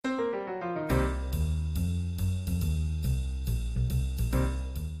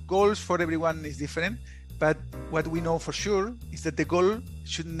goals for everyone is different, but what we know for sure is that the goal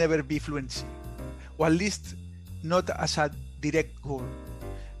should never be fluency, or at least not as a direct goal.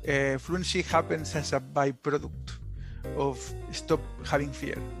 Fluency happens as a byproduct of stop having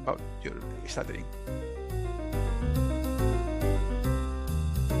fear about your stuttering.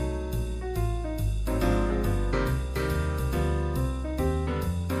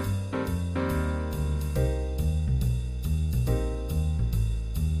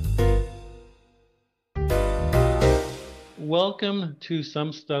 Welcome to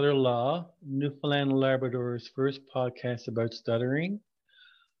Some Stutter Law, Newfoundland Labrador's first podcast about stuttering.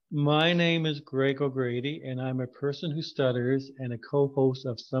 My name is Greg O'Grady, and I'm a person who stutters and a co-host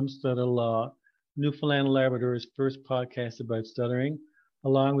of Some Stutter Law, Newfoundland Labrador's first podcast about stuttering,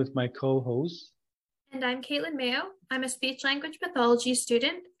 along with my co-host. And I'm Caitlin Mayo. I'm a speech-language pathology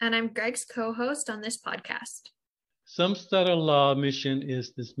student, and I'm Greg's co-host on this podcast. Some Stutter Law mission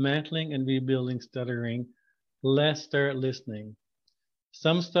is dismantling and rebuilding stuttering. Let's start listening.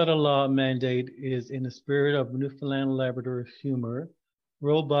 Some Stutter Law mandate is in the spirit of Newfoundland Labrador humor,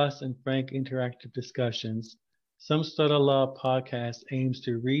 robust and frank interactive discussions. Some Stutter Law podcast aims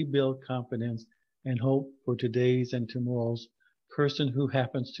to rebuild confidence and hope for today's and tomorrow's person who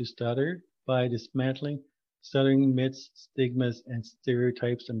happens to stutter by dismantling stuttering myths, stigmas, and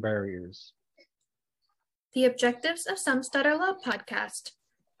stereotypes and barriers. The objectives of Some Stutter Law podcast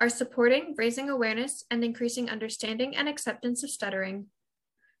are supporting, raising awareness, and increasing understanding and acceptance of stuttering,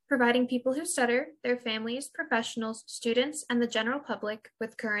 providing people who stutter, their families, professionals, students, and the general public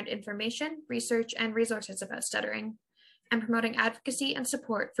with current information, research, and resources about stuttering, and promoting advocacy and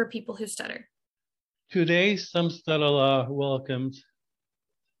support for people who stutter. Today, Some Stutter Law welcomes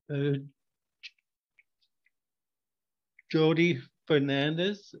Jody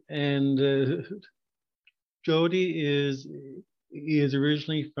Fernandez, and Jody is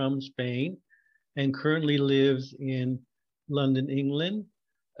originally from Spain and currently lives in London, England.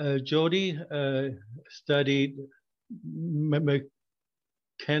 Jody studied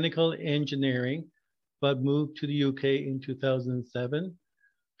mechanical engineering, but moved to the UK in 2007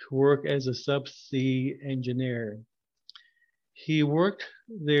 to work as a subsea engineer. He worked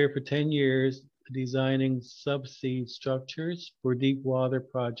there for 10 years designing subsea structures for deep water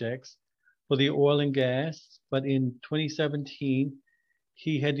projects for the oil and gas, but in 2017,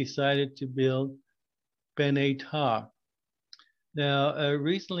 he had decided to build B'nai T'ak. Now,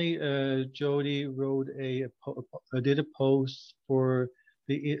 recently, Jody wrote did a post for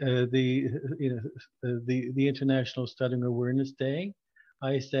the International Stuttering Awareness Day,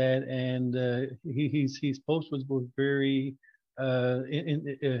 ISTAD, and his post was very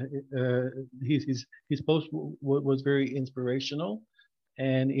his post was very inspirational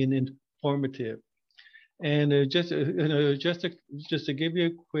and informative. And just to give you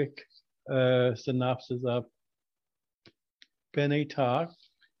a quick synopsis of B'nai T'ak.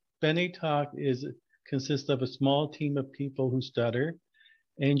 B'nai T'ak consists of a small team of people who stutter,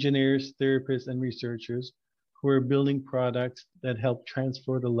 engineers, therapists, and researchers who are building products that help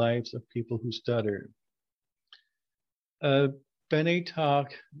transform the lives of people who stutter. B'nai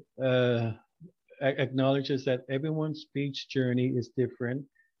T'ak acknowledges that everyone's speech journey is different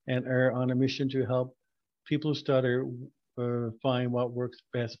and are on a mission to help people who stutter find what works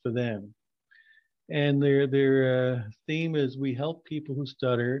best for them. And their theme is we help people who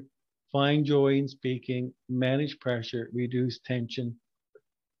stutter find joy in speaking, manage pressure, reduce tension,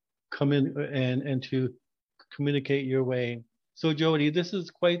 come in and to communicate your way. So Jody, this is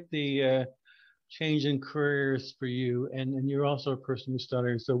quite the change in careers for you, and you're also a person who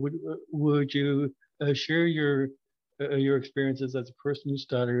stutters. So would you share your experiences as a person who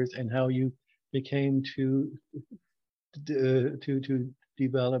stutters and how you became to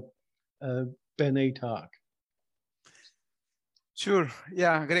develop B'nai T'ak? Sure.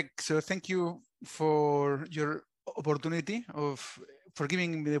 Yeah, Greg. So thank you for your opportunity for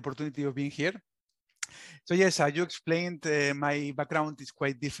giving me the opportunity of being here. So yes, as you explained, my background is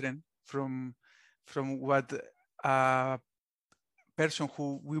quite different from what a person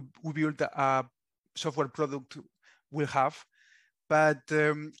who will build a software product will have. But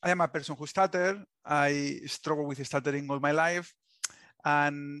I am a person who stutters. I struggle with stuttering all my life.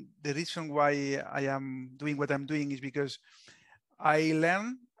 And the reason why I am doing what I'm doing is because I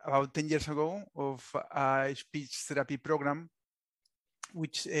learned about 10 years ago of a speech therapy program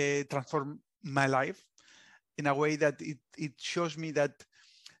which transformed my life in a way that it shows me that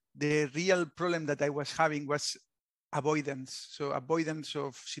the real problem that I was having was avoidance. So avoidance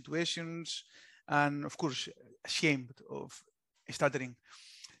of situations and, of course, ashamed of stuttering.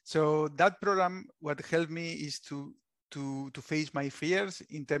 So that program, what helped me is to to face my fears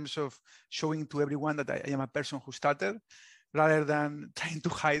in terms of showing to everyone that I am a person who stuttered, rather than trying to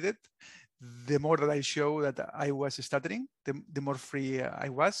hide it. The more that I show that I was stuttering, the more free I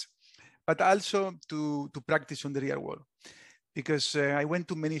was, but also to practice on the real world. Because I went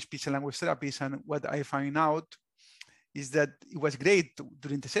to many speech and language therapies, and what I found out is that it was great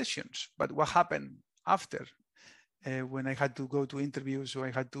during the sessions, but what happened after, when I had to go to interviews, or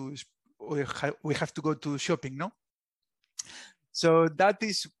we have to go to shopping, no? So that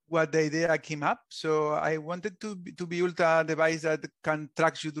is what the idea came up. So I wanted to build a device that can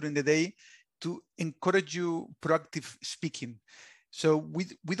track you during the day to encourage you proactive speaking. So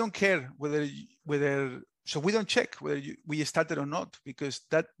we don't care so we don't check whether we started or not, because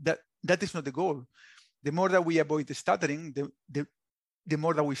that is not the goal. The more that we avoid the stuttering, the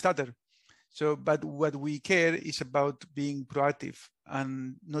more that we stutter. So, but what we care is about being proactive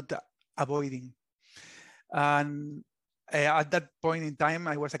and not avoiding. And at that point in time,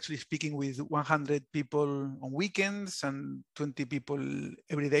 I was actually speaking with 100 people on weekends and 20 people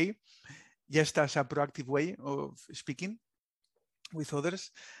every day, just as a proactive way of speaking with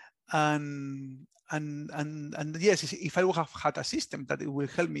others. And yes, if I would have had a system that it will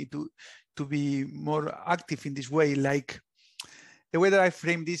help me to be more active in this way, like the way that I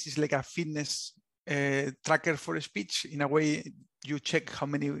frame this is like a fitness tracker for speech. In a way, you check how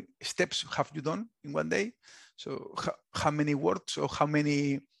many steps have you done in one day. So how many words or how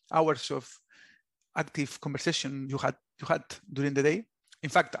many hours of active conversation you had during the day. In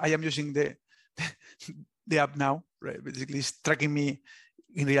fact, I am using the app now, right? Basically, it's tracking me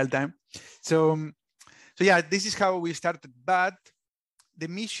in real time. So yeah, this is how we started. But the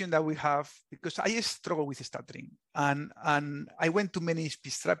mission that we have, because I struggle with stuttering, and I went to many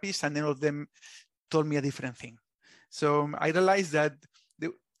speech therapists, and none of them told me a different thing. So I realized that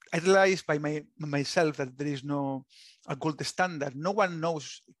I realized by myself that there is no a gold standard. No one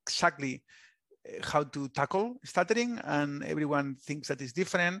knows exactly how to tackle stuttering, and everyone thinks that is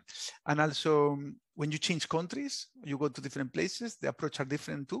different. And also, when you change countries, you go to different places, the approach are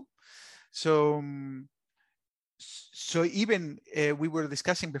different too. So even we were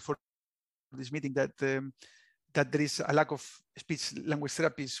discussing before this meeting that there is a lack of speech language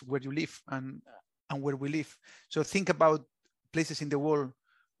therapists where you live and where we live. So think about places in the world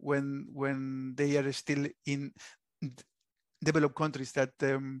when they are still in developed countries that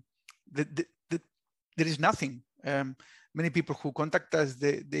there is nothing. Many people who contact us,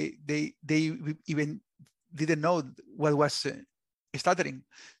 they even didn't know what was stuttering.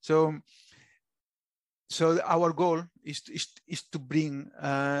 So our goal is to bring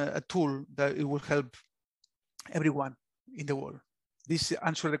a tool that it will help everyone in the world. This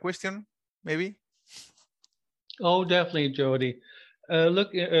answer the question, maybe? Oh, definitely, Jody.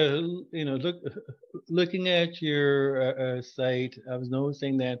 Looking at your site, I was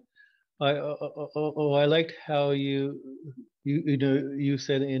noticing that I liked how you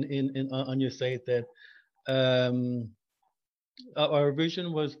said on your site that our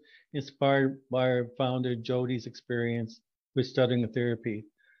vision was inspired by our founder Jody's experience with stuttering therapy.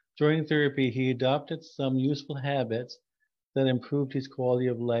 During therapy, he adopted some useful habits that improved his quality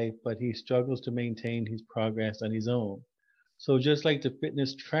of life, but he struggles to maintain his progress on his own. So just like the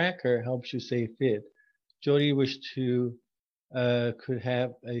fitness tracker helps you stay fit, Jody wished to could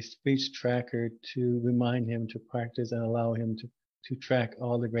have a speech tracker to remind him to practice and allow him to track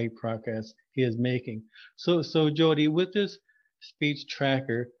all the great progress he is making. So Jody, with this speech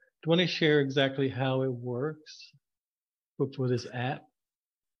tracker, do you want to share exactly how it works for this app?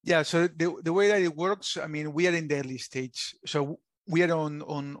 Yeah, so the way that it works, I mean, we are in the early stage. So we are on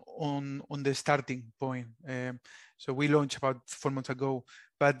the starting point. So we launched about 4 months ago.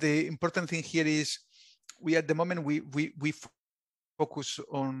 But the important thing here is at the moment we focus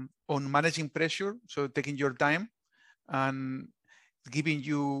on managing pressure, so taking your time and giving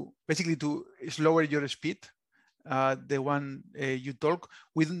you basically to slower your speed, the one you talk.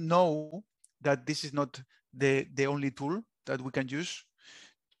 We know that this is not the only tool that we can use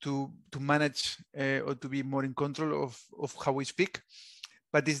to manage or to be more in control of how we speak,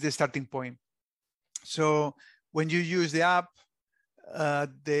 but it's the starting point. So when you use the app, at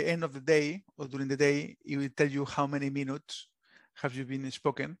the end of the day or during the day, it will tell you how many minutes have you been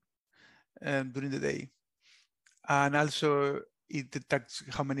spoken during the day. And also it detects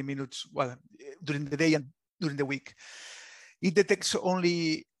how many minutes, well, during the day and during the week. It detects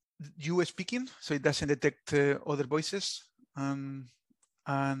only you speaking, so it doesn't detect other voices and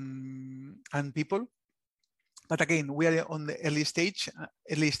people. But again, we are on the early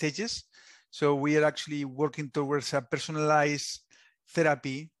stages. So we are actually working towards a personalized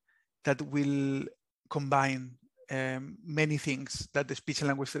therapy that will combine many things that the speech and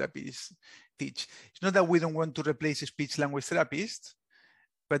language therapists teach. It's not that we don't want to replace a speech language therapist,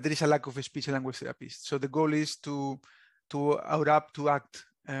 but there is a lack of a speech and language therapist. So the goal is to our app to act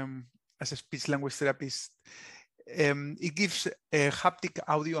as a speech language therapist. It gives a haptic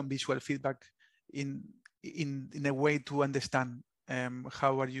audio and visual feedback in a way to understand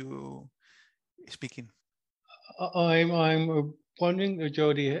how are you speaking. I'm wondering,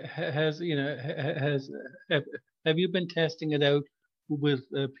 Jody, have you been testing it out with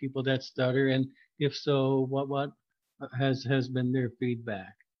people that stutter, and if so, what has been their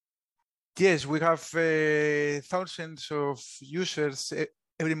feedback? Yes, we have thousands of users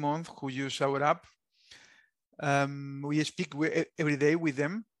every month who use our app. We speak every day with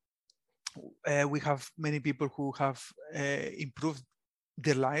them. We have many people who have improved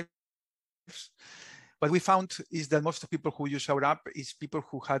their lives. What we found is that most of the people who use our app is people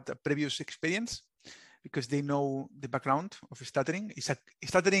who had a previous experience because they know the background of stuttering.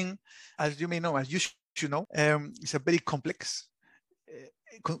 Stuttering, as you may know, as you should know, it's a very complex.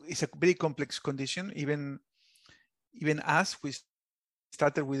 It's a very complex condition. Even us, we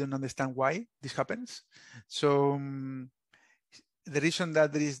stutter, we don't understand why this happens. So the reason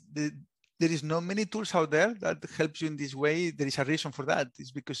that there is not many tools out there that helps you in this way, there is a reason for that.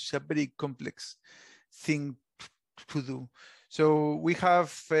 It's because it's a very complex thing to do. So we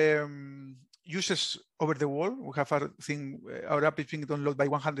have users over the world. We have our app is being downloaded by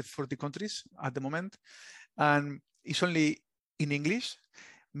 140 countries at the moment, and it's only in English,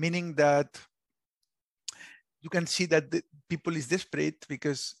 meaning that you can see that the people is desperate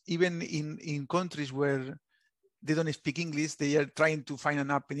because even in countries where they don't speak English, they are trying to find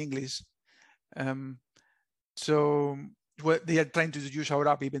an app in English. So they are trying to use our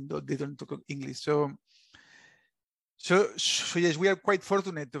app even though they don't talk English. So yes, we are quite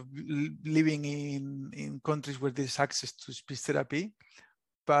fortunate of living in countries where there's access to speech therapy,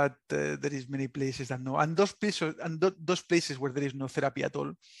 but there is many places that no. And those places where there is no therapy at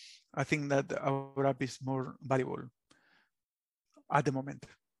all, I think that our app is more valuable at the moment.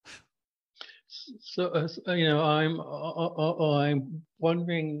 So I'm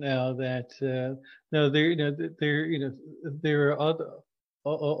wondering now that now there are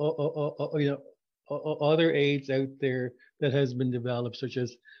other aids out there that has been developed, such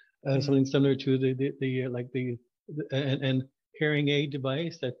as something similar to the hearing aid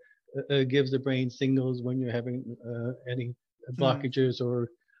device that gives the brain signals when you're having any blockages or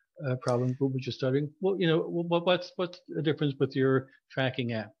problems with your stuttering. Well, what's the difference with your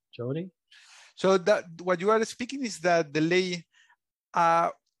tracking app, Jody? So that what you are speaking is that the delay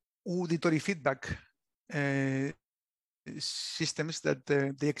auditory feedback systems that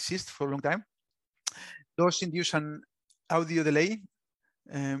they exist for a long time. Those induce an audio delay,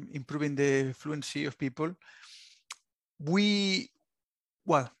 improving the fluency of people. We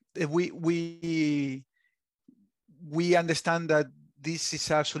understand that this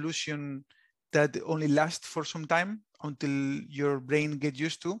is a solution that only lasts for some time until your brain gets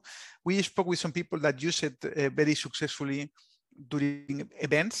used to. We spoke with some people that use it very successfully during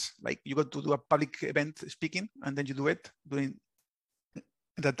events, like you got to do a public event speaking and then you do it during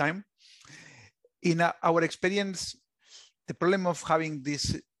that time. In our experience, the problem of having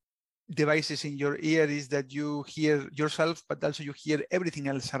these devices in your ear is that you hear yourself, but also you hear everything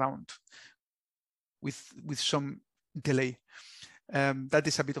else around with some delay. That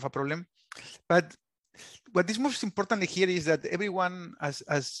is a bit of a problem. But what is most importantly here is that everyone,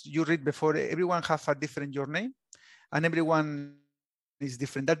 as you read before, everyone has a different journey and everyone is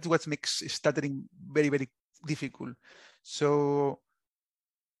different. That's what makes stuttering very, very difficult. So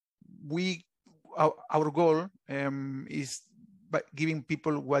our goal is by giving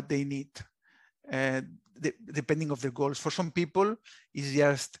people what they need, depending of their goals. For some people, it's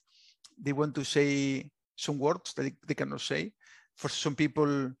just they want to say some words that they cannot say. For some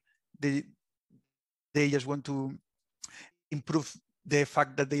people, they just want to improve the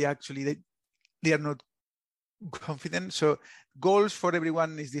fact that they are not confident. So goals for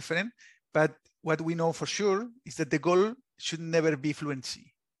everyone is different, but what we know for sure is that the goal should never be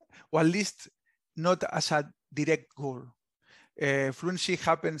fluency, or at least not as a direct goal. Fluency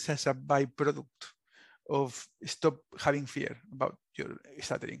happens as a byproduct of stop having fear about your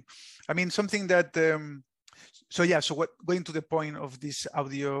stuttering. I mean, something that, going to the point of this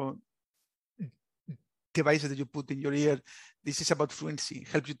audio devices that you put in your ear, this is about fluency,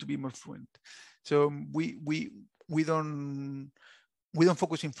 helps you to be more fluent. So we don't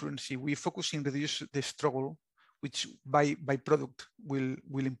focus in fluency, we focus in reduce the struggle, which by product will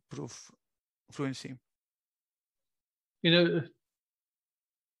improve fluency.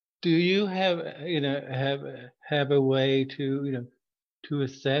 Do you have have a way to to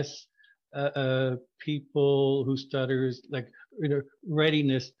assess people who stutters, like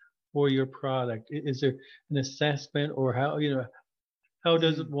readiness for your product? Is there an assessment, or how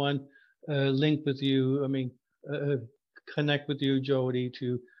does one link with you? I mean, connect with you, Jody,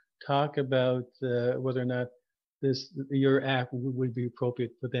 to talk about whether or not your app would be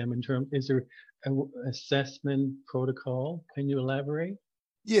appropriate for them in terms. Is there an assessment protocol? Can you elaborate?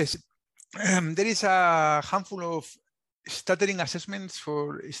 Yes, there is a handful of stuttering assessments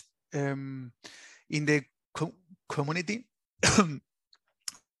for in the community,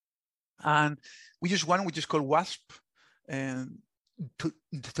 and we use one which is called WASP,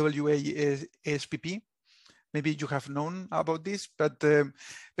 WASPP. Maybe you have known about this, but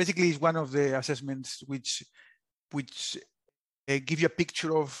basically it's one of the assessments which give you a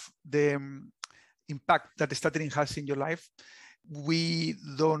picture of the impact that the stuttering has in your life. We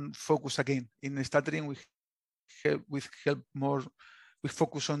don't focus again in stuttering. We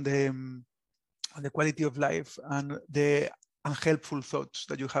focus on the quality of life and the unhelpful thoughts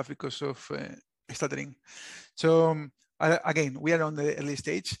that you have because of stuttering. So again, we are on the early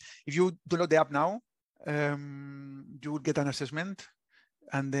stage. If you download the app now, you will get an assessment,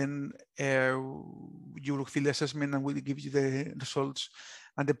 and then you will fill the assessment and we'll give you the results.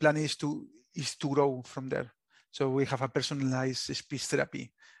 And the plan is to grow from there. So we have a personalized speech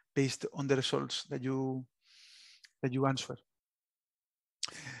therapy based on the results that you answer.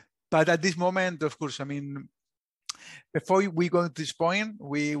 But at this moment, of course, I mean, before we go to this point,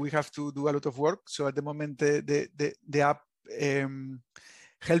 we have to do a lot of work. So at the moment, the app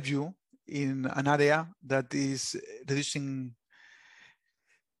helps you in an area that is reducing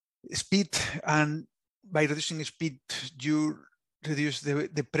speed, and by reducing speed, you reduce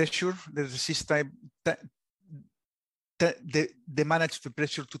the pressure, the resist time, the manage the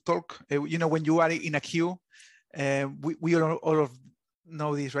pressure to talk. When you are in a queue, we all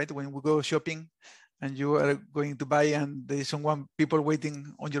know this, right? When we go shopping and you are going to buy and there is people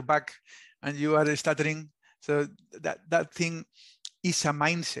waiting on your back and you are stuttering. So that thing is a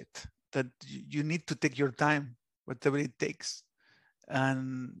mindset that you need to take your time, whatever it takes,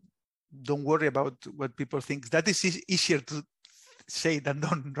 and don't worry about what people think. That is easier to say than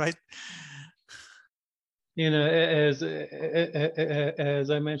done, right? As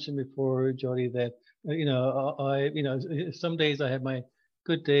I mentioned before, Jody, that some days I have my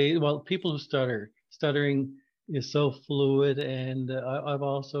good days. Well, people who stuttering is so fluid, and I've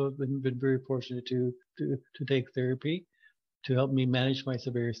also been very fortunate to take therapy to help me manage my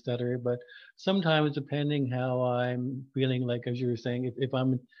severe stutter. But sometimes, depending how I'm feeling, like as you were saying, if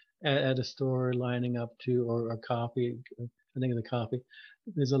I'm at a store lining up or a coffee, I think of the coffee,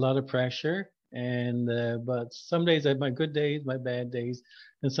 there's a lot of pressure. And but some days I have my good days, my bad days,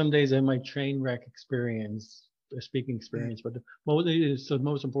 and some days I have my train wreck experience, speaking experience. But the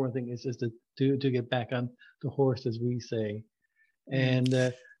most important thing is to get back on the horse, as we say.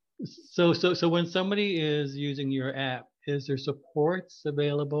 And so when somebody is using your app, is there supports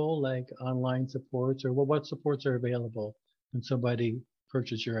available, like online supports, or what supports are available when somebody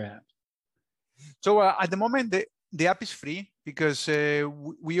purchases your app? So at the moment, the app is free because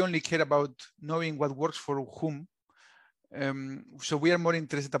we only care about knowing what works for whom. So we are more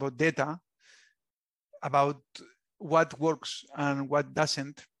interested about data, about what works and what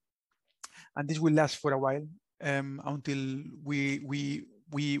doesn't, and this will last for a while until we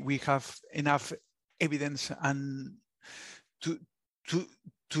have enough evidence and to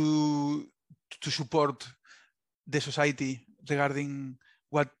support the society regarding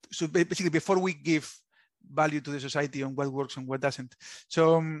what. So basically, before we give value to the society on what works and what doesn't.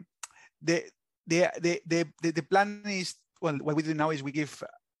 So the plan is, well, what we do now is we give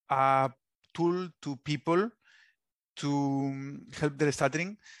a tool to people to help their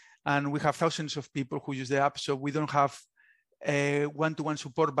stuttering, and we have thousands of people who use the app, so we don't have one-to-one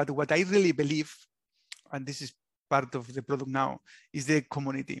support. But what I really believe, and this is part of the product now, is the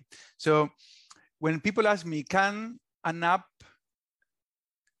community. So when people ask me, can an app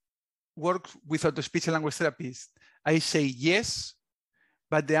work without a speech and language therapist, I say yes,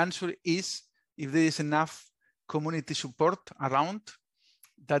 but the answer is if there is enough community support around,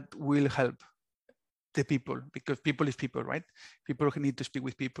 that will help the people, because people is people, right? People who need to speak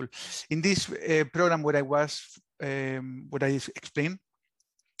with people. In this program where I was, what I explained,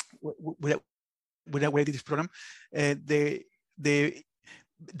 where I did this program, the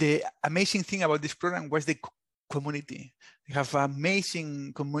amazing thing about this program was the community. We have an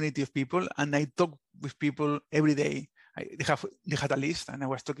amazing community of people, and I talk with people every day. They had a list, and I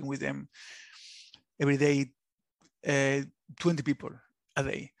was talking with them every day, 20 people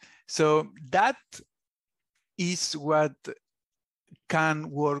a day. So that is what can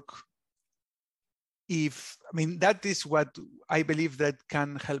work. That is what I believe that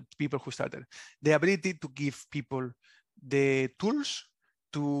can help people who stutter. The ability to give people the tools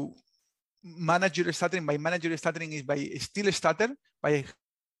to manage your stuttering. By manage your stuttering is by still stutter, by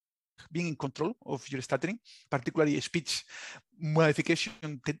being in control of your stuttering, particularly speech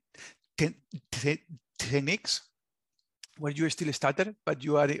modification techniques where you still stutter, but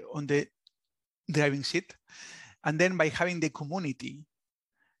you are on the driving seat. And then by having the community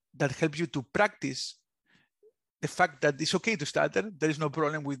that helps you to practice the fact that it's okay to stutter, there is no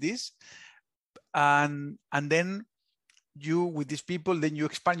problem with this. And then you, with these people, then you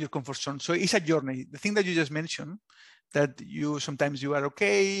expand your comfort zone. So it's a journey. The thing that you just mentioned, that sometimes you are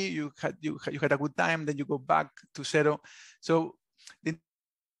okay, you had a good time, then you go back to zero. So the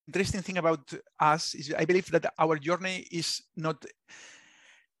interesting thing about us is I believe that our journey is not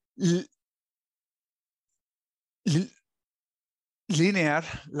linear,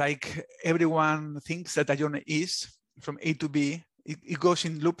 like everyone thinks that a journey is from A to B. It goes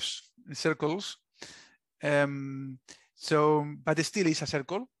in loops, in circles. But it still is a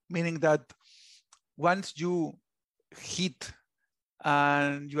circle, meaning that once you hit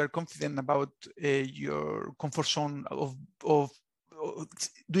and you are confident about your comfort zone of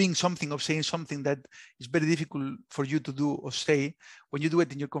doing something, of saying something that is very difficult for you to do or say, when you do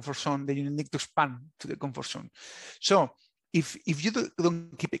it in your comfort zone, then you need to expand to the comfort zone. So if you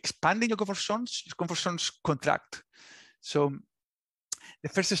don't keep expanding your comfort zones contract. So the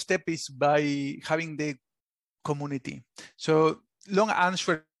first step is by having the community. So long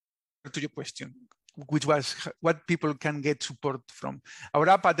answer to your question, which was what people can get support from. Our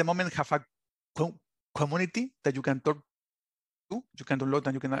app at the moment have a community that you can talk to, you can download,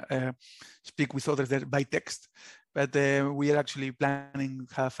 and you can speak with others there by text. But we are actually planning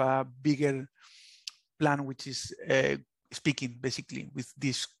to have a bigger plan, which is speaking basically with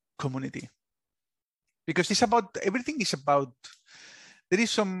this community. Because it's about, everything is about, there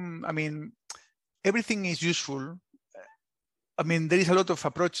is some, everything is useful. There is a lot of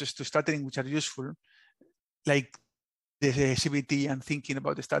approaches to stuttering which are useful, like the CBT and thinking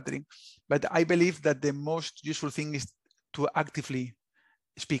about the stuttering. But I believe that the most useful thing is to actively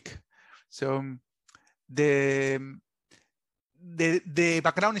speak. So the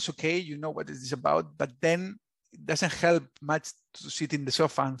background is okay, you know what it is about, but then it doesn't help much to sit in the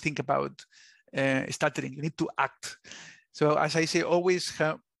sofa and think about stuttering. You need to act. So as I say, always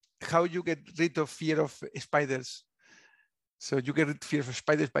how you get rid of fear of spiders. So you get rid of fear of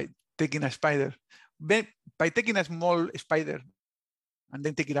spiders by taking a spider, by taking a small spider and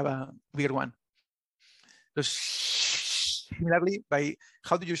then taking a bigger one. So similarly, by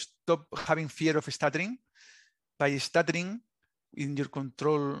how do you stop having fear of stuttering? By stuttering in your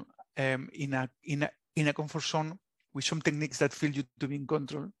control, in a comfort zone with some techniques that feel you to be in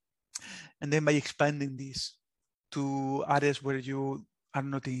control, and then by expanding this to areas where you are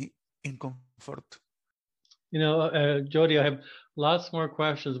not in comfort. Jody, I have lots more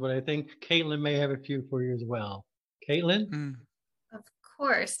questions, but I think Caitlin may have a few for you as well. Caitlin? Of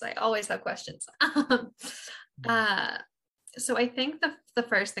course, I always have questions. So I think the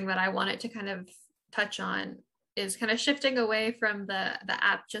first thing that I wanted to kind of touch on is kind of shifting away from the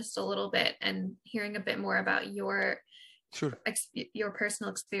app just a little bit and hearing a bit more about your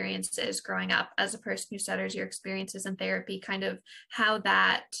personal experiences growing up as a person who stutters, your experiences in therapy, kind of how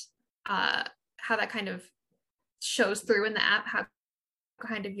that kind of shows through in the app, how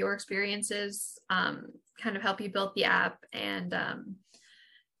kind of your experiences kind of help you build the app, and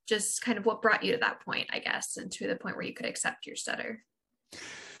just kind of what brought you to that point, I guess, and to the point where you could accept your stutter.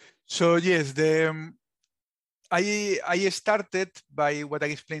 So yes, I started by what I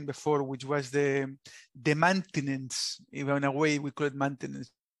explained before, which was the maintenance. In a way, we call it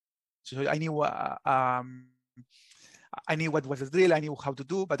maintenance. So I knew what was the drill, I knew how to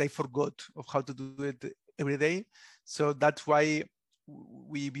do, but I forgot of how to do it every day. So that's why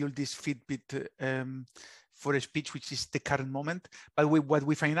we built this Fitbit for a speech, which is the current moment. But what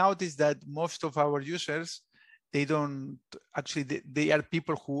we find out is that most of our users, they don't actually, they are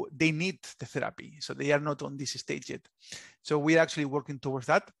people who, they need the therapy. So they are not on this stage yet. So we're actually working towards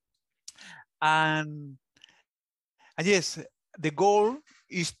that. And yes, the goal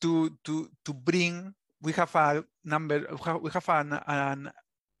is to bring, we have a number, we have an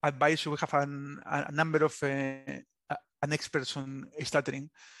advisor, we have a number of an experts on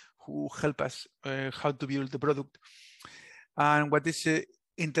stuttering who help us how to build the product. And what is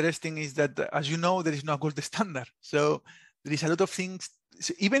interesting is that, as you know, there is no gold standard. So there is a lot of things.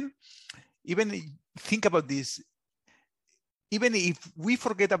 So even think about this. even if we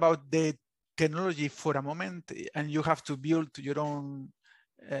forget about the technology for a moment and you have to build your own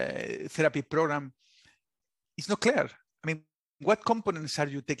therapy program, it's not clear. I mean, what components are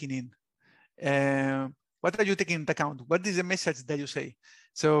you taking in? What are you taking into account? What is the message that you say?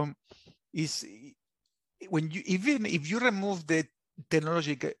 So is when you, even if you remove the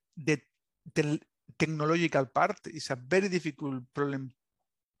technological part, is a very difficult problem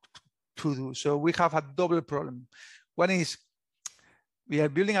to do. So we have a double problem. One is we are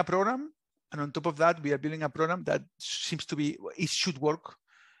building a program, and on top of that, we are building a program that seems to be, it should work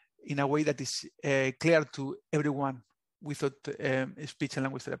in a way that is clear to everyone without speech and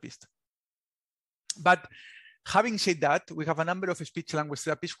language therapist. But having said that, we have a number of speech and language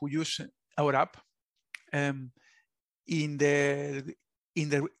therapists who use our app in their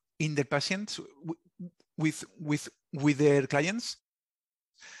patients with their clients,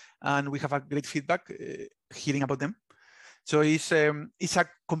 and we have a great feedback hearing about them. So it's a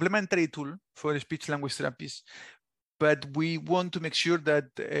complementary tool for speech language therapists, but we want to make sure that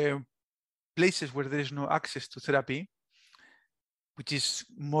places where there is no access to therapy, which is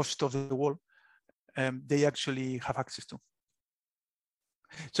most of the world, they actually have access to.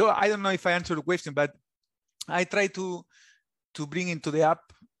 So I don't know if I answered the question, but I try to bring into the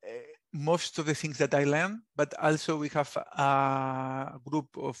app most of the things that I learned, but also we have a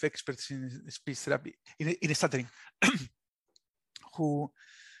group of experts in speech therapy, in stuttering, who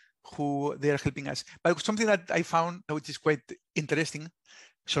they are helping us. But something that I found, which is quite interesting,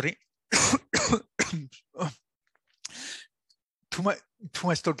 sorry, too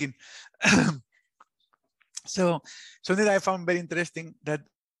much talking. So something that I found very interesting, that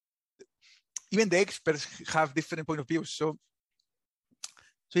even the experts have different point of view. So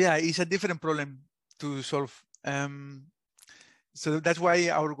yeah, it's a different problem to solve. So that's why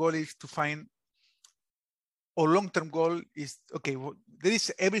our goal is to find, our long-term goal is, okay, well, there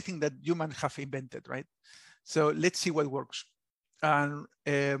is everything that humans have invented, right? So let's see what works. And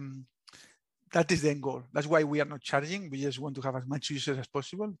that is the end goal. That's why we are not charging. We just want to have as much users as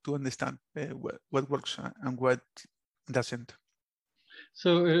possible to understand what works and what doesn't.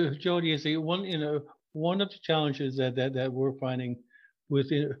 So, Jody, is one of the challenges that we're finding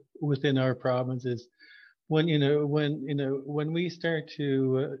within our province is when we start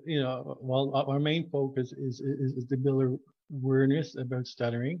to well, our main focus is to build awareness about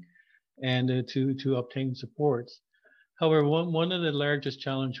stuttering and to obtain supports. However, one of the largest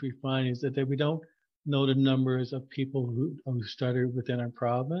challenges we find is that we don't know the numbers of people who stutter within our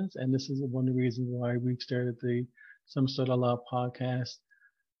province, and this is one of the reasons why we've started the Some Stutter Law podcast,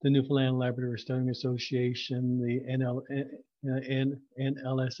 the Newfoundland Labrador Stuttering Association, the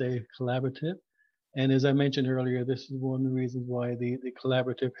NLSA Collaborative. And as I mentioned earlier, this is one of the reasons why the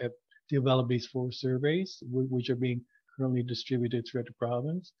collaborative have developed these 4 surveys, which are being currently distributed throughout the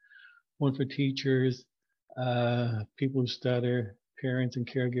province. One for teachers, people who stutter, parents and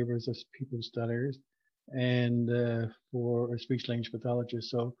caregivers of people who stutters, and for speech language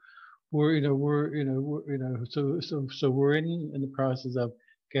pathologists. So we're in the process of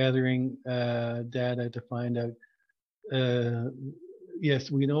gathering data to find out. Yes,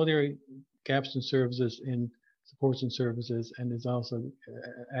 we know there are gaps in services, in supports and services, and there's also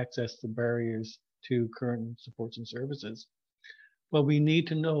access to barriers to current supports and services. But we need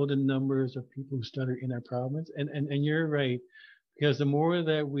to know the numbers of people who stutter in our province, and you're right, because the more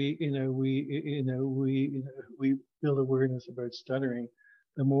that we build awareness about stuttering,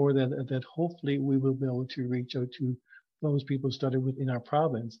 the more that hopefully we will be able to reach out to those people who stutter within our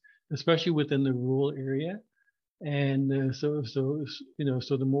province, especially within the rural area. And so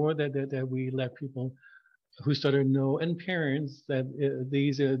the more that we let people who stutter know, and parents, that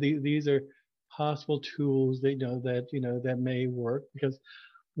these are possible tools that may work, because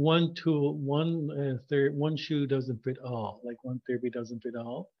one tool, one shoe doesn't fit all, like one therapy doesn't fit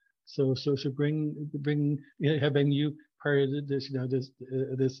all. So bring having you part of this,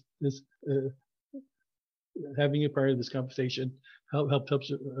 having you part of this conversation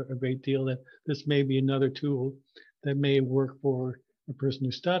helps a great deal. That this may be another tool that may work for a person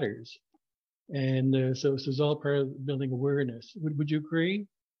who stutters, and so it's all part of building awareness. Would you agree?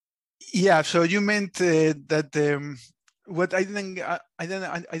 Yeah. So you meant that what I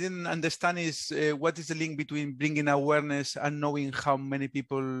didn't understand is what is the link between bringing awareness and knowing how many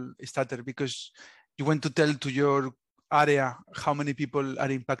people stutter, because you want to tell to your area how many people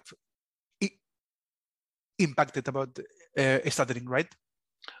are impacted about stuttering, right?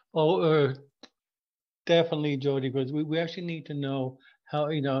 Oh, definitely, Jody, because we actually need to know how,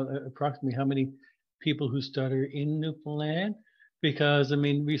 approximately how many people who stutter in Newfoundland, because I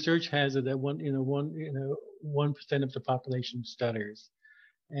mean, research has it that 1% of the population stutters,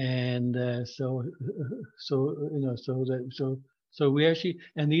 and so we actually,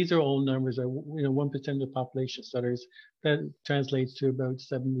 and these are all numbers. 1% of the population stutters. That translates to about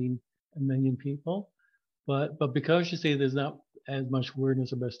 17 million people. But because you say there's not as much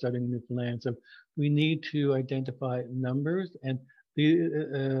awareness about stuttering in Newfoundland, so we need to identify numbers and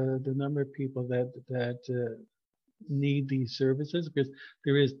the number of people that need these services, because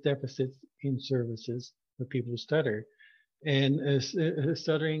there is deficits in services for people who stutter, and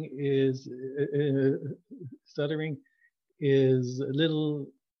stuttering is a little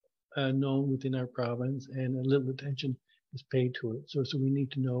known within our province, and a little attention is paid to it. So we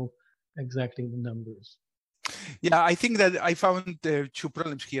need to know exactly the numbers. Yeah, I think that I found two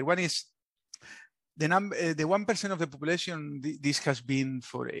problems here. One is the 1% of the population. This has been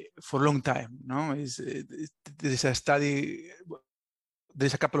for a long time. No, there is a study.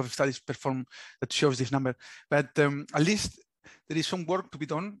 There's a couple of studies performed that shows this number, but at least there is some work to be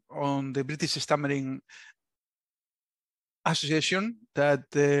done on the British Stammering Association that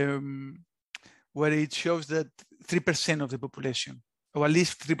where it shows that 3% of the population, or at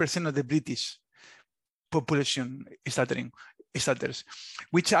least 3% of the British population stutters,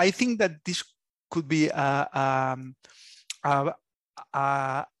 which I think that this could be a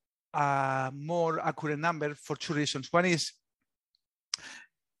more accurate number for two reasons. One is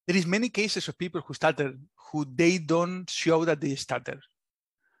there is many cases of people who stutter who they don't show that they stutter.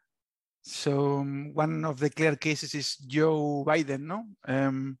 So one of the clear cases is Joe Biden, no,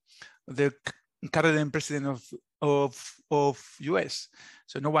 the current president of US.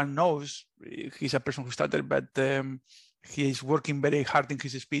 So no one knows he's a person who stutters, but he is working very hard in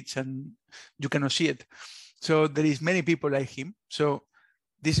his speech, and you cannot see it. So there is many people like him. So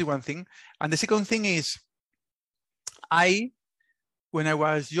this is one thing. And the second thing is, when I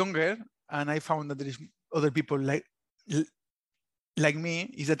was younger, and I found that there is other people like me,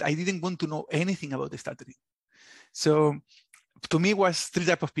 is that I didn't want to know anything about the stuttering. So to me, it was three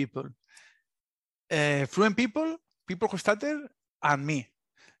types of people: fluent people, people who stutter, and me.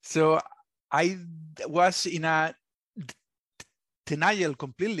 So I was in a denial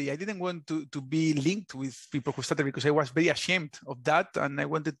completely. I didn't want to be linked with people who stutter because I was very ashamed of that, and I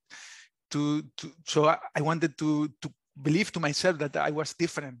wanted to believe to myself that I was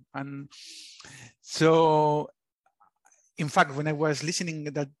different. And so, in fact, when I was listening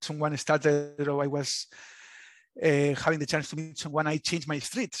that someone stuttered, or I was having the chance to meet someone, I changed my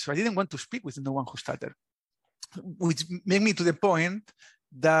street. So I didn't want to speak with no one who stuttered, which made me to the point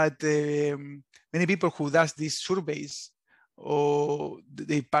that many people who does these surveys, or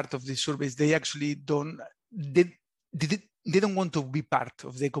they part of these surveys, they actually don't want to be part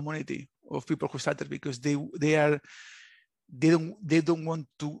of the community of people who stutter, because they don't want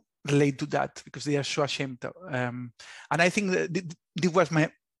to relate to that, because they are so ashamed. And I think that this was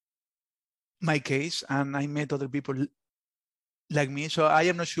my case, and I met other people like me. So I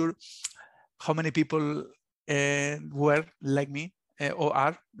am not sure how many people were like me, or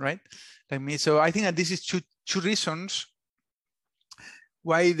are, right, like me. So I think that this is two reasons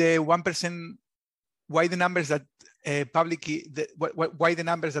why the 1%, why the numbers that why the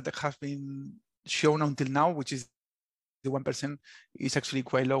numbers that have been shown until now, which is the 1%, is actually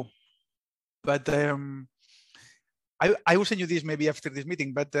quite low. But I will send you this maybe after this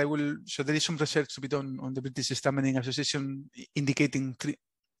meeting, but I will. So there is some research to be done on the British Stammering Association indicating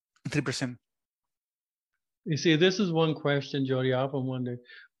 3%. You see, this is one question, Jody. I often wonder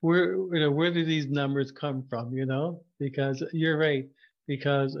where do these numbers come from? Because you're right.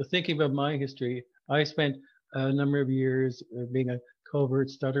 Because thinking about my history, I spent a number of years being a covert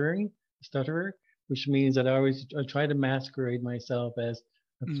stutterer, which means that I try to masquerade myself as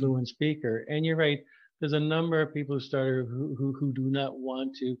a fluent speaker. And you're right. There's a number of people who stutter who do not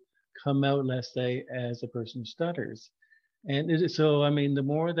want to come out, let's say, as a person who stutters. And so, I mean, the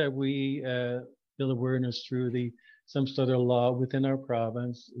more that we build awareness through the Some Stutter Law within our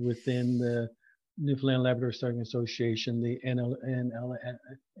province, within the Newfoundland Labrador Stuttering Association, the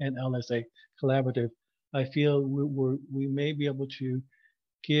NLSA Collaborative, I feel we may be able to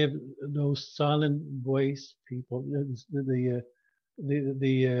give those silent voice people,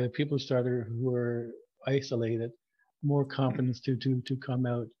 the people stutter who are isolated, more confidence to come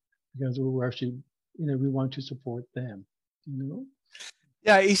out, because we're actually, we want to support them.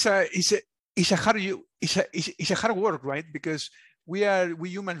 Yeah, it's a hard work, right? Because we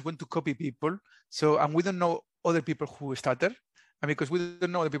humans want to copy people, and we don't know other people who stutter, and because we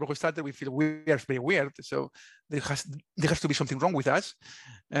don't know the people who stutter, we feel we are very weird. So there has to be something wrong with us.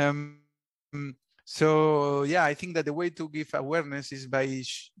 So yeah, I think that the way to give awareness is by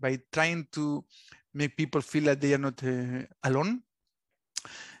trying to make people feel that they are not alone.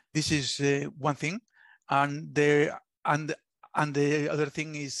 This is one thing, and the other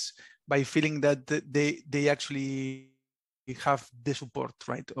thing is by feeling that they actually have the support,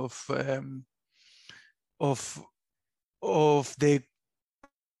 right, of the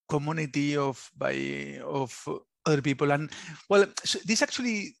community of other people. And well, so this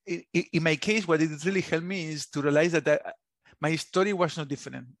actually, in my case, what it really helped me is to realize that my story was not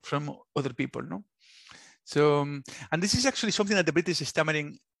different from other people, no? So, and this is actually something that the British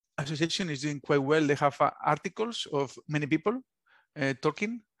Stammering Association is doing quite well. They have articles of many people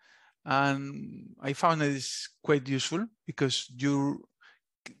talking, and I found it is quite useful because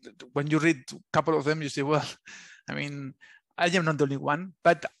when you read a couple of them, you say, well, I mean, I am not the only one,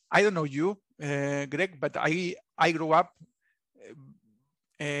 but I don't know you, Greg, but I grew up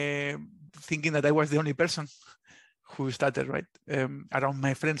thinking that I was the only person who started, right, around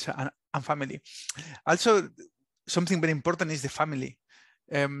my friends and family. Also, something very important is the family.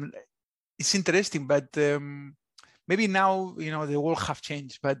 It's interesting, but maybe now, the world have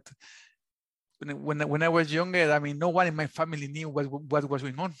changed, but when I was younger, I mean, no one in my family knew what was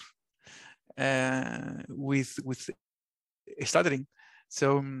going on with stuttering.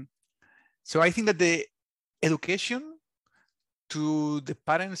 So I think that the education to the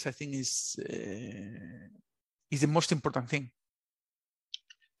parents, I think, is the most important thing.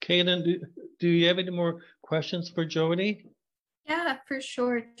 Caitlin, do you have any more questions for Jody? Yeah, for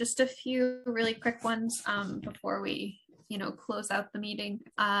sure. Just a few really quick ones before we, close out the meeting.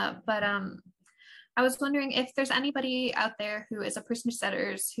 But I was wondering if there's anybody out there who is a person who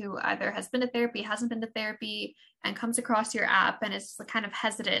stutters, who either has been to therapy, hasn't been to therapy, and comes across your app and is kind of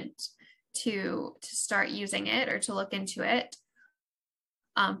hesitant to start using it or to look into it.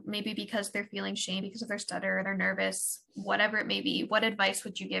 Maybe because they're feeling shame because of their stutter, or they're nervous, whatever it may be. What advice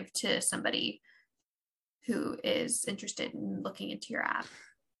would you give to somebody who is interested in looking into your app?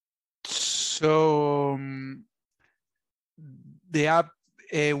 So the app,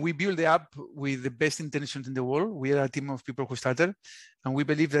 we build the app with the best intentions in the world. We are a team of people who stutter, and we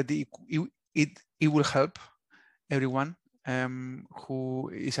believe that it will help everyone who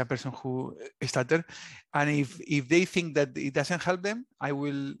is a person who stutter. And if they think that it doesn't help them, I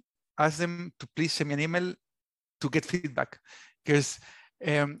will ask them to please send me an email to get feedback, because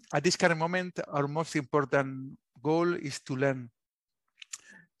at this current moment, our most important goal is to learn.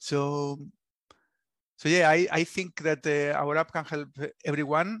 So yeah, I think that our app can help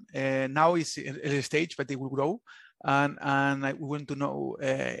everyone. Now it's in early stage, but it will grow. And we want to know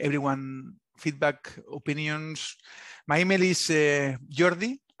everyone feedback, opinions. My email is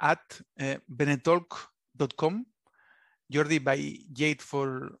jordi@benetalk.com. Jordi by Jade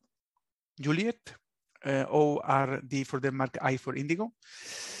for Juliet, ORD for Denmark, I for Indigo,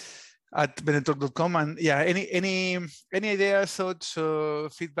 at benetalk.com. And yeah, any ideas, thoughts,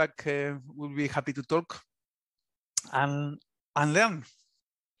 feedback, we'll be happy to talk and learn.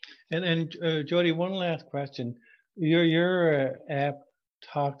 And Jody, one last question. Your app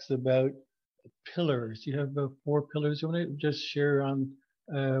talks about pillars. You have about 4 pillars. You want to just share on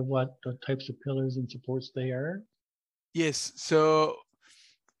what types of pillars and supports they are? Yes. So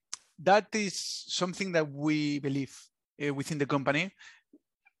that is something that we believe within the company.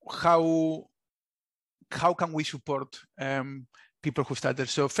 How can we support people who stutter?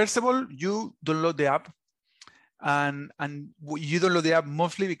 So first of all, you download the app, and you download the app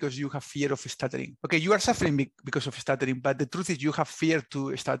mostly because you have fear of stuttering. Okay, you are suffering because of stuttering, but the truth is you have fear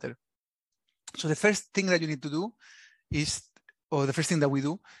to stutter. So the first thing that you need to do is, or the first thing that we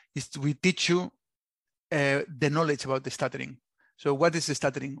do is we teach you the knowledge about the stuttering. So what is the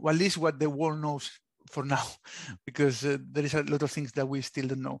stuttering? Well, at least what the world knows for now, because there is a lot of things that we still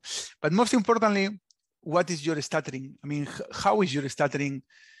don't know. But most importantly, what is your stuttering? I mean, how is your stuttering?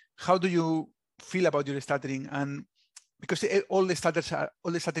 How do you feel about your stuttering? And because all the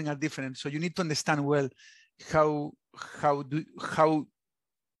stuttering are different, so you need to understand well how do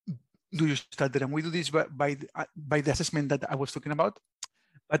you stutter. And we do this by the assessment that I was talking about,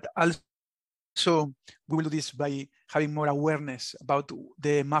 but also we will do this by having more awareness about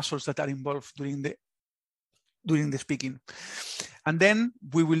the muscles that are involved during the speaking. And then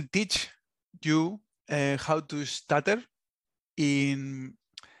we will teach you how to stutter in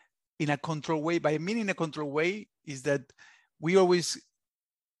a controlled way. By meaning a controlled way is that we always,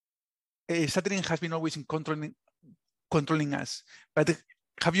 stuttering has been always in controlling us. But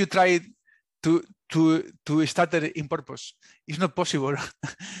have you tried to stutter in purpose? It's not possible.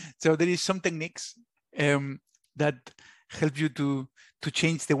 So there is some techniques that help you to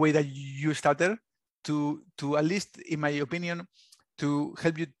change the way that you stutter to at least, in my opinion, to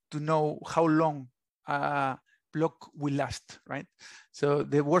help you to know how long a block will last, right? So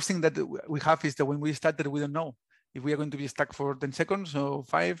the worst thing that we have is that when we started, we don't know if we are going to be stuck for 10 seconds or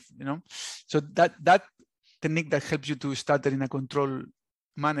 5, you know. So that technique that helps you to stutter in a controlled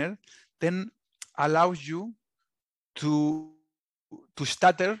manner then allows you to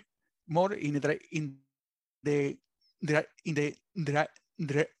stutter more in the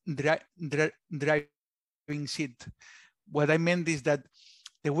driving seat. What I meant is that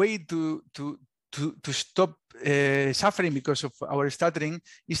the way to stop suffering because of our stuttering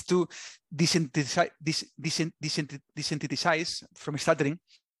is to desensitize from stuttering.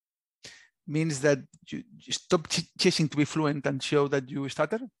 Means that you stop chasing to be fluent and show that you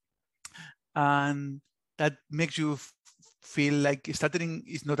stutter, and that makes you feel like stuttering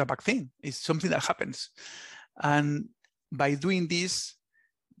is not a bad thing. It's something that happens, and by doing this,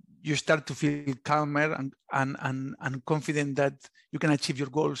 you start to feel calmer and confident that you can achieve your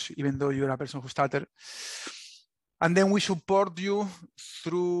goals, even though you're a person who stutters. And then we support you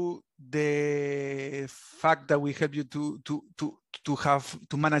through the fact that we help you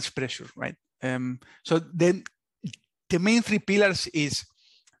to manage pressure, right? So then the main 3 pillars is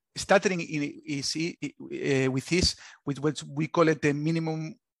stuttering with this, with what we call it the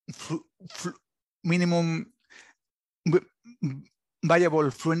minimum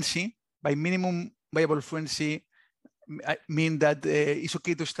viable fluency. By minimum viable fluency, I mean that it's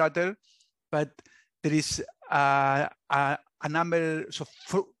okay to stutter, but there is a number. So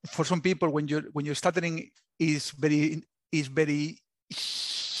for some people, when you're stuttering is very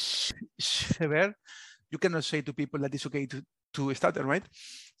severe, you cannot say to people that it's okay to stutter, right?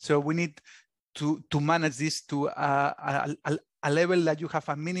 So we need to manage this to a level that you have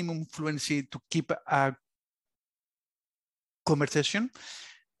a minimum fluency to keep a conversation.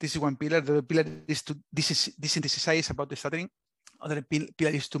 This is one pillar. The other pillar is to desensitize about the stuttering. Other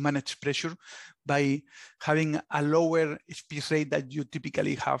pillar is to manage pressure by having a lower speech rate that you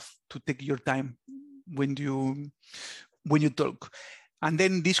typically have to take your time when you talk. And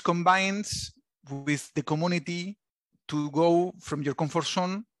then this combines with the community to go from your comfort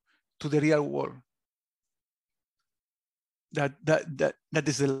zone to the real world. That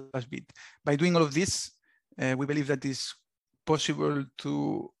is the last bit. By doing all of this, we believe that it's possible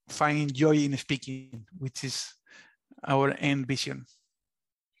to find joy in speaking, which is our end vision.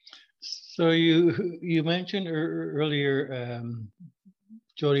 So you mentioned earlier,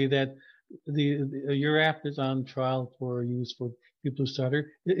 Jody, that your app is on trial for use for people who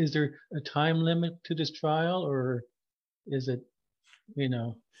stutter. Is there a time limit to this trial, or is it, you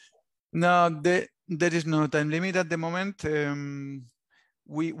know? No, there is no time limit at the moment.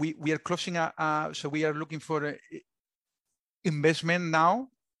 We are closing so we are looking for investment now,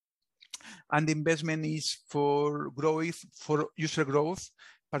 and the investment is for growth, for user growth,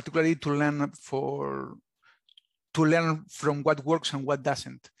 particularly to learn from what works and what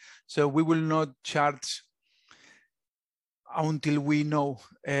doesn't. So we will not charge until we know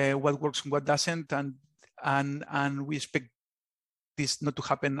what works and what doesn't, and we expect this not to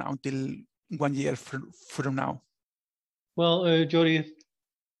happen until 1 year from now. Well, Jody,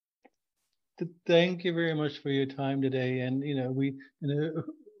 thank you very much for your time today, and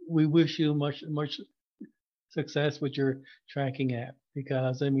we wish you much success with your tracking app,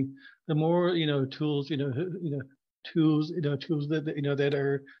 because I mean, the more tools that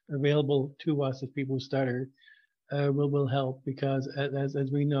are available to us as people who stutter will help, because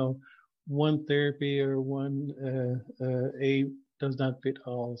as we know, one therapy or one aid does not fit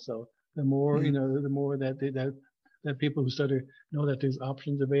all. So the more the more that people who stutter know that there's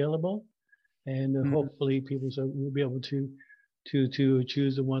options available, and hopefully people will be able to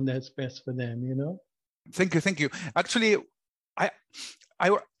choose the one that's best for them. Thank you. Actually,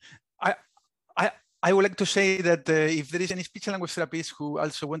 I would like to say that if there is any speech and language therapist who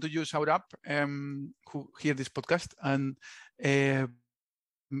also want to use our app, who hear this podcast, and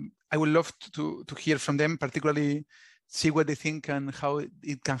I would love to hear from them, particularly see what they think and how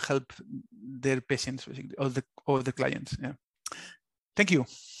it can help their patients, basically, all the clients. Yeah. Thank you.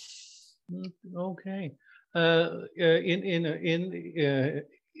 Okay.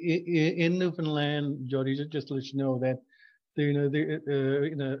 In Newfoundland, Jody, just to let you know that the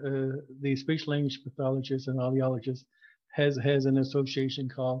speech language pathologist and audiologist has an association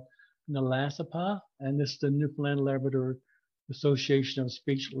called NALASAPA, and this is the Newfoundland Labrador Association of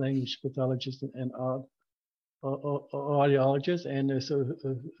Speech Language Pathologists and Audiologists, and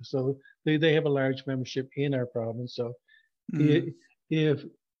so they have a large membership in our province. So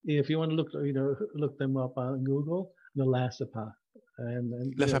if you want to look them up on Google, NALASAPA,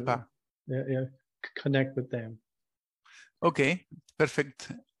 and LASAPA. Yeah. connect with them. Okay,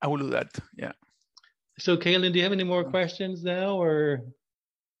 perfect. I will do that. Yeah. So, Caitlin, do you have any more questions now, or?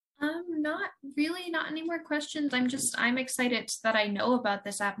 Not really, not any more questions. I'm excited that I know about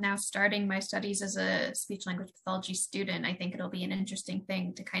this app now, starting my studies as a speech language pathology student. I think it'll be an interesting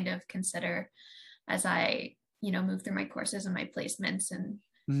thing to kind of consider as I, move through my courses and my placements and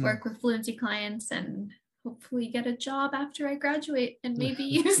work with fluency clients and hopefully get a job after I graduate and maybe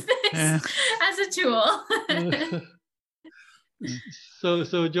use this as a tool.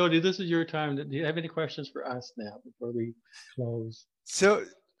 So Jody, this is your time. Do you have any questions for us now before we close? So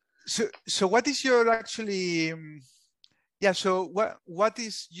what is your actually? So what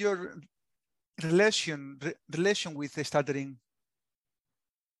is your relation with the stuttering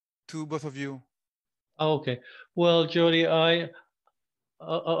to both of you? Okay. Well, Jody, I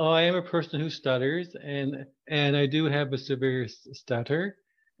am a person who stutters, and I do have a severe stutter,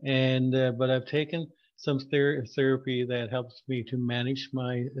 and but I've taken some therapy that helps me to manage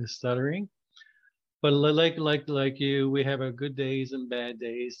my stuttering. But like you, we have our good days and bad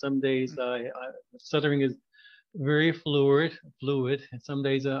days. Some days stuttering is very fluid, and some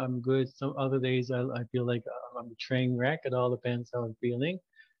days I'm good. Some other days I feel like I'm a train wreck. It all depends how I'm feeling.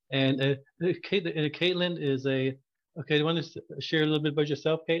 And Caitlin is okay. Do you want to share a little bit about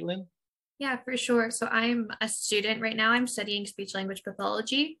yourself, Caitlin? Yeah, for sure. So I'm a student right now. I'm studying speech language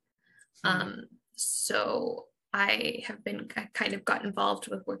pathology. So I kind of got involved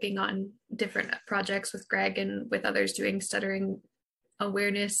with working on different projects with Greg and with others doing stuttering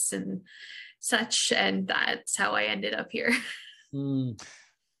awareness and such. And that's how I ended up here. No,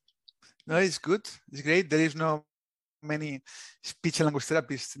 it's good. It's great. There is no many speech and language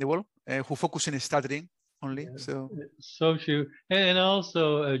therapists in the world who focus on stuttering only. Yeah, so true. And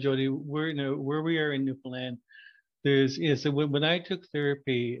also, Jody, where we are in Newfoundland, so when I took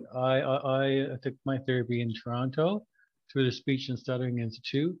therapy, I took my therapy in Toronto through the Speech and Stuttering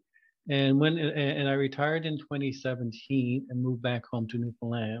Institute, and I retired in 2017 and moved back home to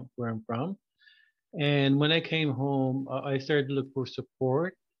Newfoundland, where I'm from. And when I came home, I started to look for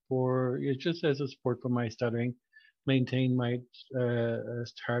support just as a support for my stuttering, maintain my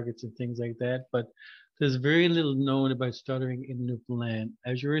targets and things like that. But there's very little known about stuttering in Newfoundland.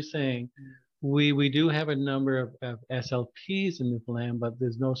 As you were saying, we do have a number of SLPs in Newfoundland, but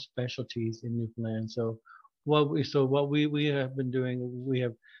there's no specialties in Newfoundland. So what we have been doing, we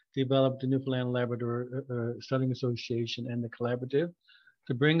have developed the Newfoundland Labrador Stuttering Association and the Collaborative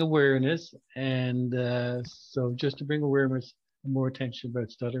to bring awareness, and so just to bring awareness and more attention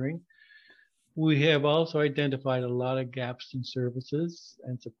about stuttering. We have also identified a lot of gaps in services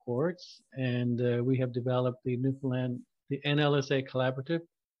and supports, and we have developed the NLSA Collaborative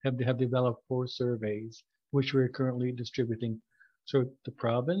have developed 4 surveys, which we're currently distributing through the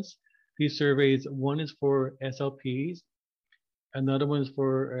province. These surveys, one is for SLPs, another one is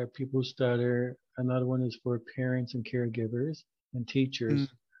for people who stutter, another one is for parents and caregivers and teachers.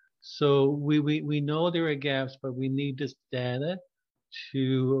 So we know there are gaps, but we need this data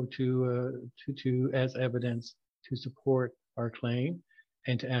to as evidence to support our claim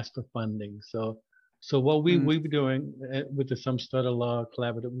and to ask for funding. So what we've been doing with the Some Stutter Law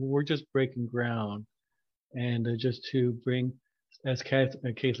Collaborative, we're just breaking ground, and just to bring, as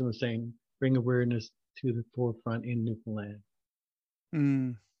Caitlin was saying, bring awareness to the forefront in Newfoundland.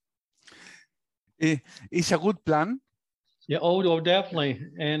 It's a good plan. Yeah. Oh, definitely.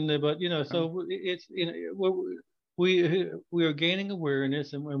 And but so it's we are gaining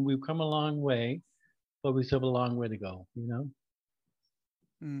awareness, and we've come a long way, but we still have a long way to go.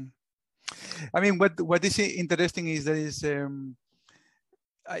 I mean, what is interesting is there is there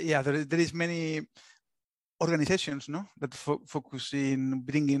is many organizations that focus in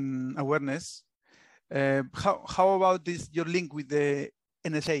bringing awareness. How about this? Your link with the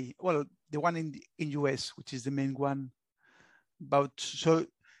NSA? Well, the one in US, which is the main one.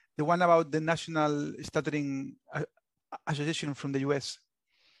 The one about the National Stuttering Association from the US.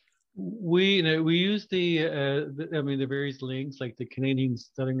 We use the various links, like the Canadian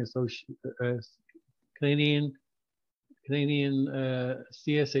Stuttering Association, Canadian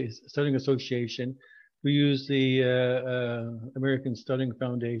CSA Stuttering Association. We use the American Stuttering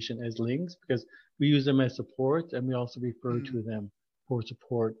Foundation as links because we use them as support, and we also refer to them for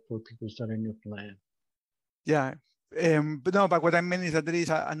support for people stuttering Newfoundland. Yeah, but what I mean is that there is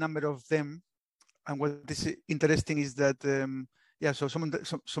a number of them, and what is interesting is that so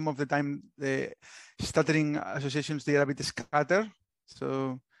some of the time the stuttering associations, they are a bit scattered.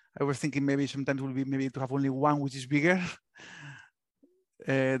 So I was thinking maybe sometimes will be maybe to have only one which is bigger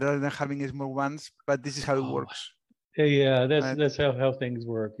rather than having small ones. But this is how it works. Yeah, that's how things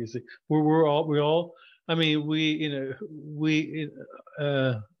work. You see, we're all. I mean,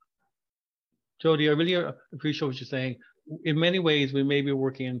 Jody, I really appreciate what you're saying. In many ways, we may be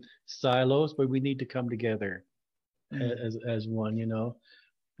working in silos, but we need to come together as one.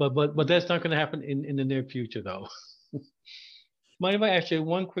 But that's not going to happen in the near future, though. Mind if I ask you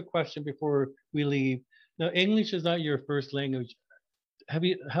one quick question before we leave? Now, English is not your first language.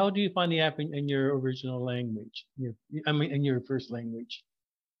 How do you find the app in your original language? In your first language.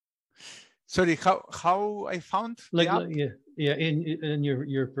 Sorry, how I found the app? In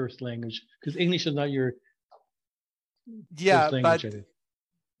your first language, because English is not your first language. But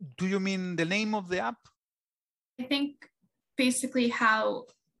do you mean the name of the app? I think basically how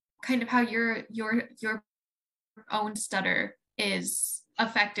your own stutter is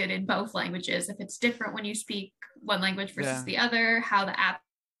affected in both languages. If it's different when you speak one language versus the other, how the app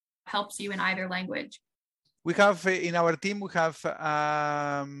helps you in either language. We have in our team, we have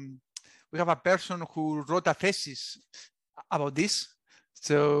a person who wrote a thesis about this.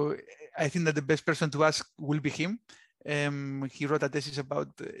 So I think that the best person to ask will be him. He wrote a thesis about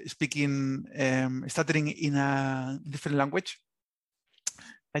speaking, stuttering in a different language,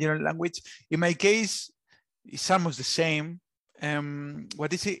 natural language. In my case, it's almost the same.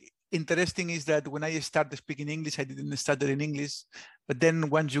 What is interesting is that when I started speaking English, I didn't stutter in English, but then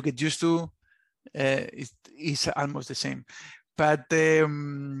once you get used to, it's almost the same. But it's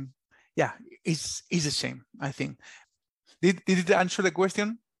the same, I think. Did it answer the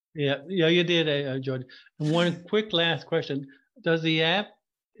question? Yeah, you did, George. And one quick last question: is the app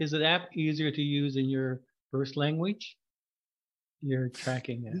easier to use in your first language? Your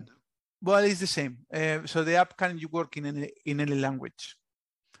tracking app. Well, it's the same. So the app can work in any language.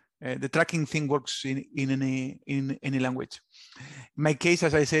 The tracking thing works in any language. In my case,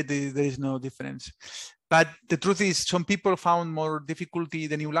 as I said, there is no difference. But the truth is, some people found more difficulty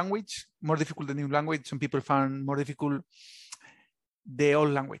the new language. Some people found more difficult the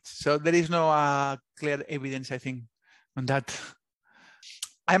old language. So there is no clear evidence, I think, on that.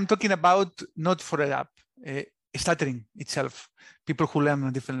 I'm talking about not for an app, stuttering itself. People who learn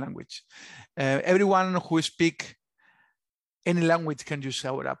a different language. Everyone who speaks any language can use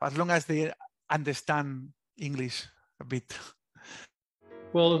our app, as long as they understand English a bit.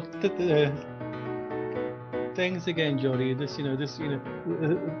 Well, thanks again, Jody. This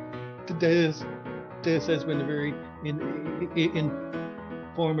has been a very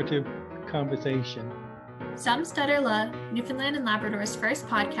informative conversation. Some Stutterla, Newfoundland and Labrador's first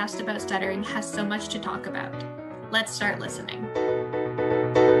podcast about stuttering, has so much to talk about. Let's start listening.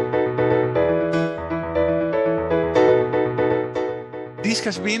 This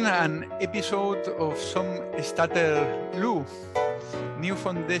has been an episode of Some Stutterloo,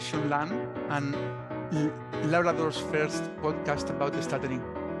 Newfoundland and Labrador's first podcast about stuttering.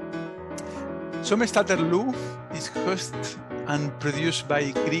 Some Stutterloo is hosted and produced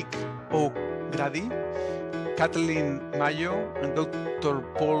by Greg O'Grady, Kathleen Mayo, and Dr.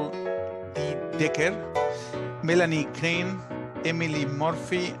 Paul D. Decker, Melanie Crane, Emily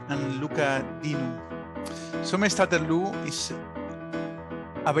Murphy, and Luca Dinu. Some Stutterloo is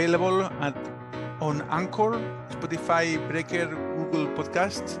available on Anchor, Spotify, Breaker, Google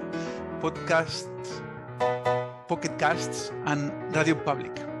Podcasts, Pocket Casts, and Radio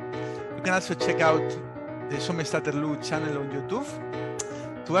Public. You can also check out the Some Stutterloo channel on YouTube.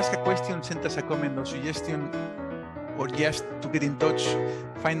 To ask a question, send us a comment or suggestion, or just to get in touch,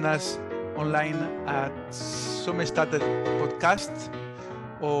 find us online at Some Stutter Podcast,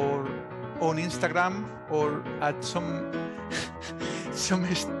 or on Instagram, or at Some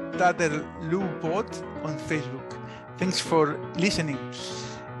Stutterloo Pod on Facebook. Thanks for listening.